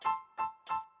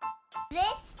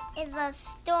This is a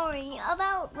story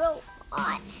about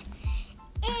robots.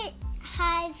 It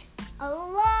has a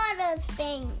lot of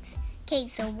things. Okay,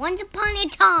 so once upon a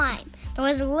time, there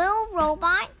was a little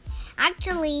robot.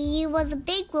 Actually, he was a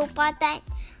big robot that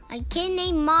a kid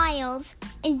named Miles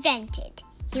invented.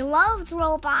 He loves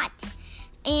robots,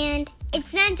 and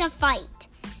it's meant to fight.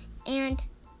 And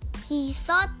he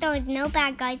thought there was no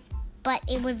bad guys, but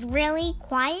it was really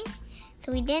quiet,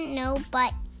 so he didn't know,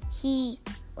 but he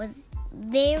was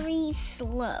very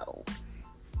slow.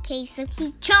 Okay, so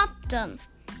he chopped them,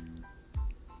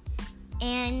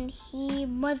 and he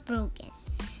was broken.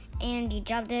 And he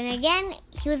chopped them again,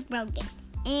 he was broken.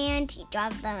 And he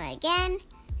chopped them again,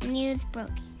 and he was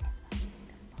broken.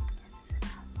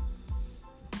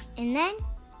 And then,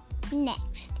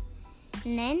 next.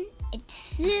 And then, it's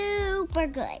super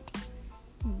good.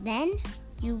 Then,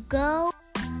 you go